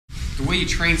the way you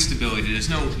train stability, there's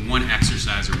no one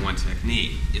exercise or one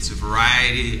technique. It's a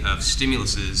variety of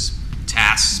stimuluses,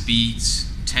 tasks,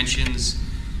 speeds, tensions,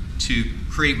 to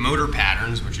create motor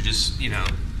patterns, which are just,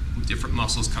 different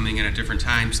muscles coming in at different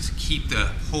times to keep the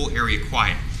whole area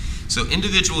quiet. So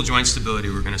individual joint stability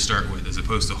we're going to start with as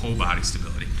opposed to whole body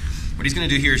stability. What he's going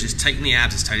to do here is just tighten the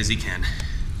abs as tight as he can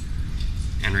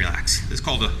and relax. This is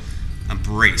called a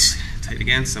brace. Tight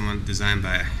again, someone designed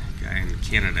by a guy in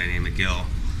Canada named Yale.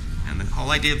 And the whole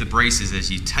idea of the brace is as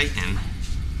you tighten,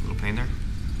 a little pain there?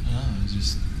 Oh, it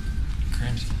just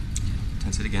cramps.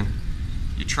 Tense it again.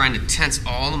 You're trying to tense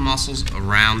all the muscles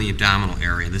around the abdominal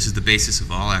area. This is the basis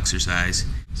of all exercise.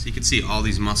 So you can see all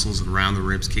these muscles around the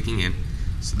ribs kicking in.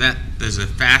 So that there's a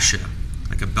fascia,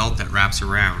 like a belt that wraps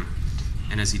around.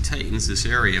 And as he tightens this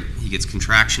area, he gets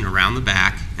contraction around the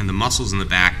back, and the muscles in the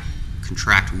back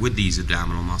contract with these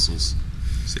abdominal muscles.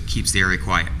 So it keeps the area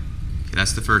quiet. Okay,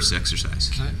 that's the first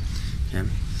exercise. Okay.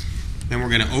 Then we're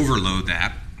going to overload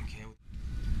that. Okay.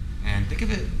 And think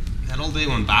of it, that old day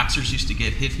when boxers used to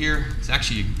get hit here, it's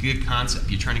actually a good concept.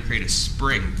 You're trying to create a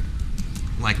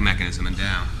spring-like mechanism and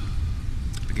down.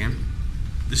 Again.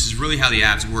 This is really how the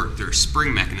abs work. They're a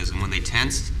spring mechanism. When they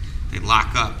tense, they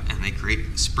lock up and they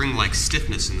create spring-like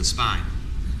stiffness in the spine.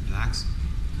 Relax.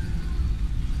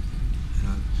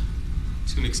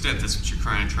 To an extent, that's what you're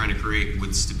trying to create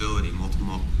with stability,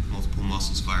 multiple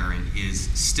muscles firing, is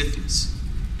stiffness.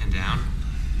 And down.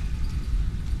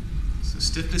 So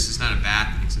stiffness is not a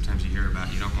bad thing. Sometimes you hear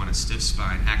about you don't want a stiff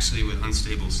spine. Actually, with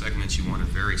unstable segments, you want a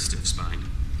very stiff spine.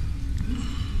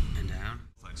 And down.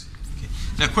 Okay.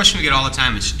 Now, a question we get all the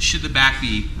time is, should the back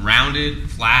be rounded,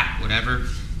 flat, whatever?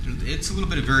 It's a little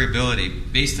bit of variability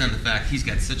based on the fact he's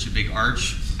got such a big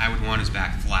arch. I would want his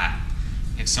back flat.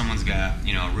 If someone's got,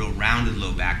 a real rounded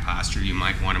low back posture, you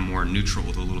might want him more neutral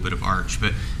with a little bit of arch.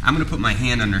 But I'm going to put my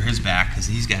hand under his back because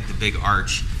he's got the big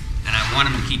arch, and I want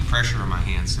him to keep pressure on my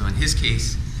hand. So in his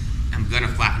case, I'm going to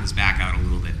flatten his back out a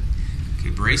little bit.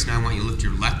 Okay, brace. Now I want you to lift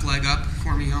your left leg up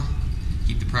for me, Hill.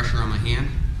 Keep the pressure on my hand.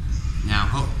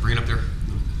 Now, bring it up there.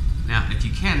 Now, if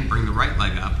you can, bring the right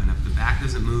leg up, and if the back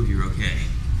doesn't move, you're okay.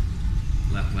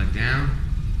 Left leg down.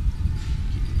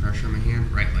 Keep the pressure on my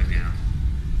hand. Right leg down.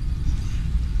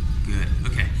 Good.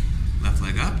 Okay. Left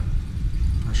leg up.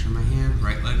 Pressure on my hand.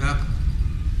 Right leg up.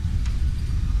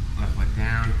 Left leg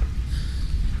down.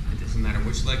 It doesn't matter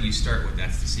which leg you start with.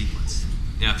 That's the sequence.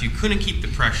 Now, if you couldn't keep the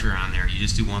pressure on there, you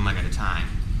just do one leg at a time.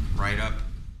 Right up.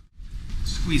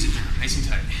 Squeeze it down. Nice and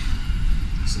tight.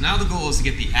 So now the goal is to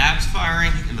get the abs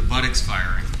firing and the buttocks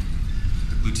firing.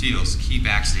 The gluteals, key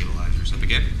back stabilizers. Up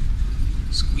again.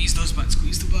 Squeeze those butts.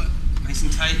 Squeeze the butt. Nice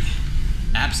and tight.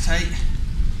 Abs tight.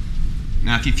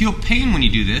 Now, if you feel pain when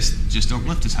you do this, just don't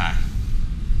lift as high.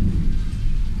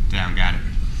 Down, got it.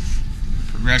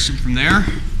 Progression from there.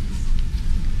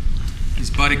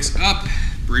 His buttocks up,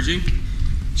 bridging.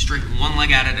 Straighten one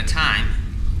leg out at a time.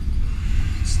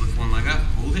 Just lift one leg up,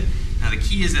 hold it. Now, the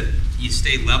key is that you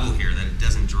stay level here, that it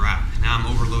doesn't drop. Now I'm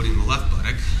overloading the left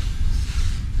buttock.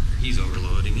 He's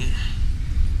overloading it.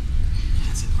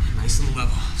 That's it, nice and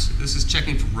level. So this is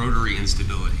checking for rotary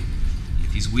instability.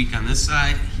 If he's weak on this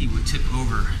side, he would tip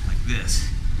over like this.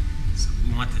 So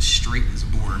we want this straight as a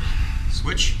board.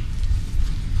 Switch.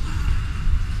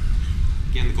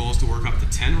 Again, the goal is to work up to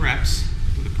 10 reps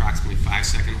with approximately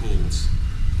 5-second holds.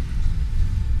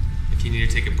 If you need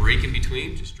to take a break in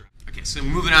between, just drop. Okay, so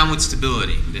moving on with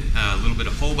stability. A little bit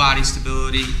of whole body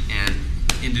stability and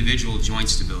individual joint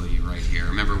stability right here.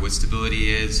 Remember what stability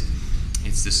is?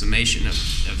 It's the summation of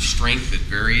strength at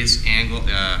various angles,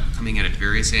 coming in at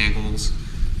various angles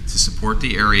to support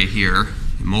the area here.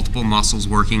 Multiple muscles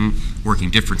working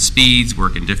different speeds,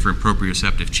 working different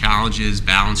proprioceptive challenges,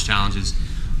 balance challenges,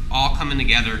 all coming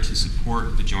together to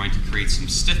support the joint to create some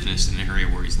stiffness in the area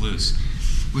where he's loose.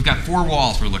 We've got 4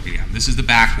 walls we're looking at. This is the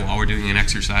back wall. We're doing an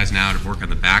exercise now to work on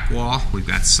the back wall. We've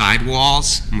got side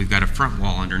walls, and we've got a front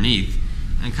wall underneath,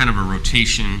 and kind of a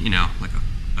rotation, like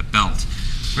a belt.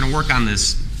 We're going to work on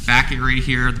this back area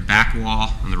here, the back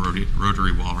wall, and the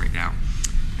rotary wall right now.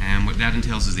 And what that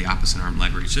entails is the opposite arm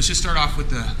leg raise. Let's just start off with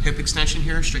the hip extension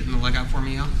here. Straighten the leg out for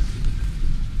me, Al.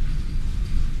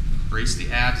 Brace the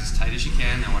abs as tight as you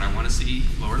can. Now what I want to see,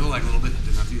 lower the leg a little bit.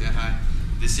 Do not do that high.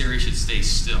 This area should stay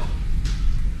still.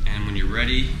 And when you're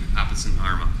ready, opposite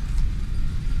arm up.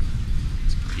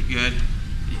 It's pretty good.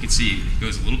 You can see it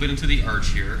goes a little bit into the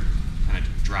arch here. Kind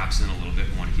of drops in a little bit.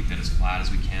 We want to keep that as flat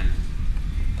as we can.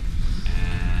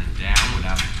 And down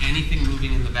without anything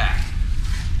moving in the back.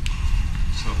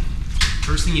 So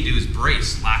first thing you do is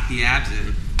brace, lock the abs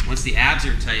in. Once the abs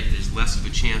are tight, there's less of a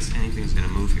chance anything's going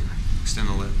to move here. Extend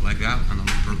the leg out on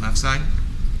the left side.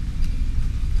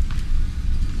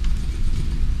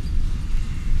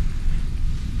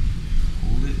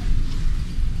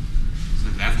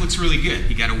 looks really good.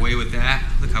 He got away with that.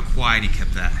 Look how quiet he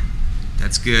kept that.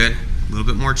 That's good. A little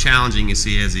bit more challenging, you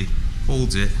see, as he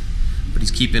holds it, but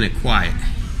he's keeping it quiet.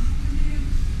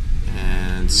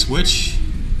 And switch.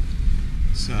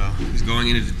 So he's going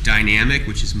into the dynamic,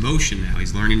 which is motion now.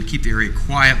 He's learning to keep the area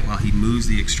quiet while he moves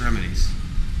the extremities.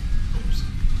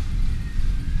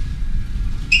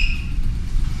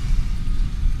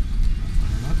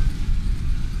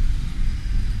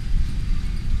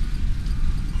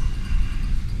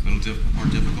 A little more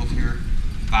difficult here.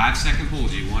 5-second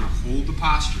hold. You want to hold the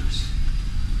postures.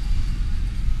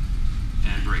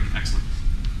 And break. Excellent.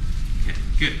 Okay,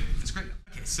 good. That's great.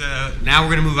 Okay, so now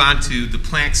we're going to move on to the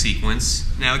plank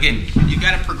sequence. Now again, you've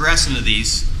got to progress into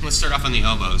these. Let's start off on the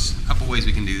elbows. A couple ways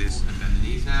we can do this. Bend the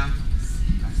knees now.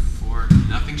 Back to the floor.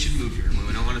 Nothing should move here. What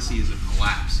we don't want to see is a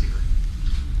collapse here.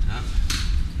 Up.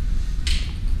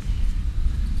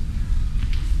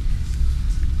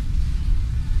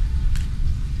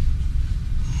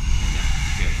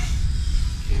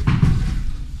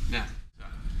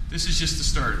 This is just the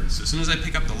start of this. So as soon as I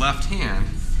pick up the left hand,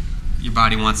 your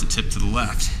body wants to tip to the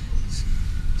left.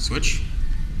 Switch.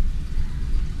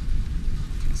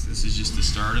 So this is just the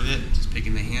start of it, just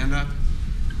picking the hand up.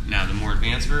 Now the more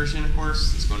advanced version, of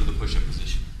course, is going to the push-up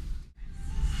position.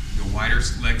 The wider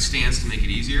leg stance to make it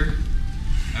easier.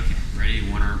 Okay, ready?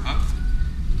 One arm up.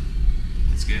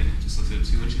 That's good. Just lift it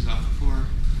 2 inches off the floor.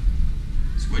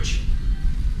 Switch.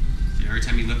 So every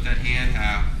time you lift that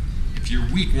hand, if you're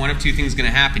weak, one of two things is going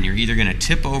to happen. You're either going to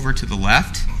tip over to the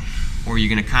left, or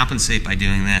you're going to compensate by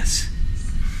doing this.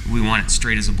 We want it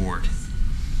straight as a board.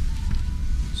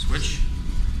 Switch.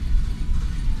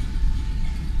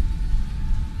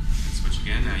 And switch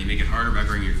again. Now you make it harder by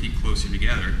bringing your feet closer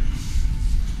together.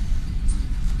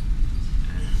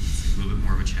 And it's a little bit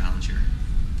more of a challenge here.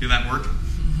 Feel that work?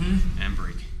 Mm-hmm. And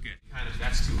break. Good. If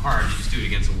that's too hard, you just do it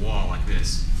against a wall like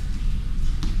this.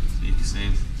 So you can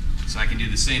see. So I can do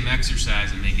the same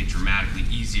exercise and make it dramatically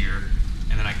easier,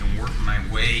 and then I can work my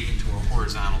way into a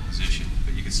horizontal position.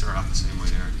 But you can start off the same way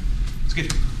there. It's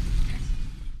good.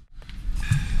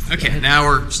 Okay, now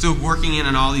we're still working in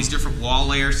on all these different wall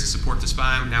layers to support the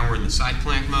spine. Now we're in the side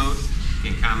plank mode,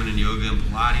 again common in yoga and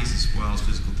Pilates as well as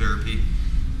physical therapy.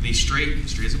 Knees straight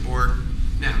as a board.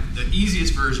 Now, the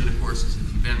easiest version, of course, is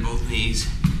if you bend both knees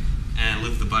and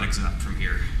lift the buttocks up from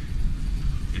here.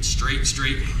 It's straight,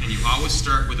 and you always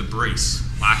start with a brace.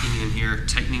 Locking in here,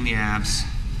 tightening the abs.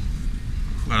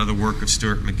 A lot of the work of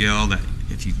Stuart McGill, that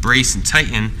if you brace and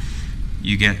tighten,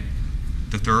 you get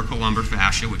the thoracolumbar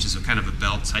fascia, which is a kind of a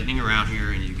belt tightening around here,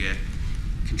 and you get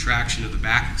contraction of the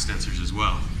back extensors as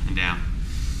well, and down.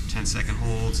 10-second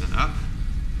holds and up.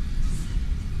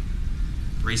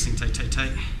 Bracing tight.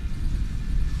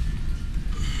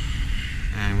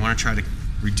 And you want to try to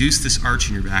reduce this arch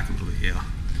in your back a little bit, Yale.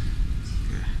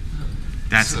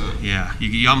 That's yeah.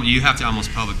 You have to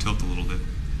almost pelvic tilt a little bit.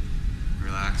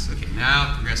 Relax. Okay,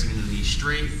 now progressing into the knee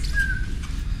straight.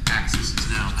 Axis is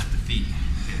now at the feet.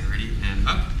 Okay, ready? And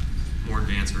up. More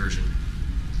advanced version.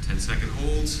 10-second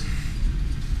holds.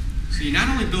 So you're not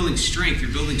only building strength,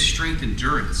 you're building strength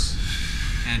endurance.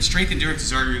 And strength endurance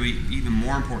is arguably even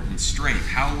more important than strength.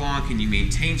 How long can you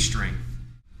maintain strength?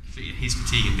 So he's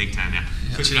fatiguing big time now.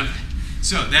 Yeah. Push it up.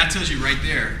 So that tells you right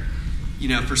there, you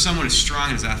know, for someone as strong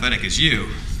and as athletic as you,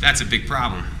 that's a big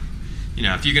problem. You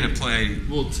know, if you're going to play...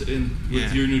 Well, with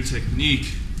your new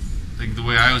technique, like the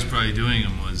way I was probably doing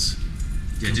them was...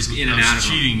 Yeah, just in and out of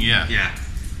cheating, them. Yeah.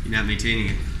 You're not maintaining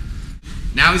it.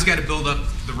 Now he's got to build up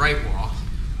the right wall.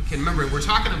 Okay, remember, we're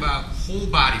talking about whole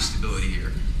body stability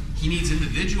here. He needs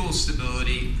individual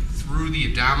stability through the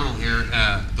abdominal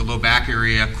area, the low back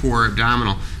area, core,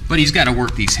 abdominal. But he's got to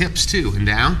work these hips too, and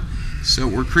down. So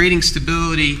we're creating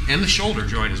stability and the shoulder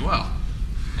joint as well.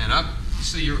 And up.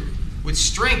 So with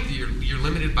strength, you're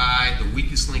limited by the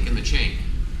weakest link in the chain.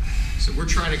 So we're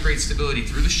trying to create stability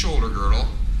through the shoulder girdle,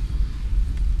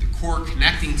 the core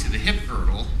connecting to the hip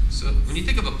girdle. So when you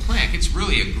think of a plank, it's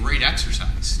really a great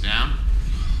exercise. Down.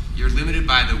 You're limited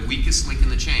by the weakest link in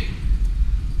the chain.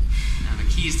 Now the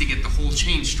key is to get the whole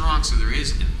chain strong so there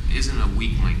isn't a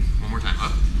weak link. One more time.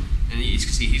 Up. And you can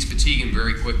see he's fatiguing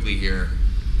very quickly here,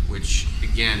 which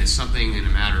again is something in a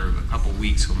matter of a couple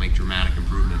weeks will make dramatic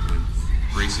improvement when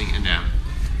bracing and down.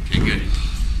 Okay, good.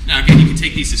 Now again, you can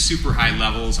take these to super high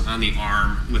levels on the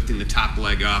arm, lifting the top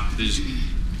leg up. There's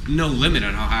no limit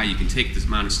on how high you can take this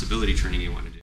amount of stability training you want to do.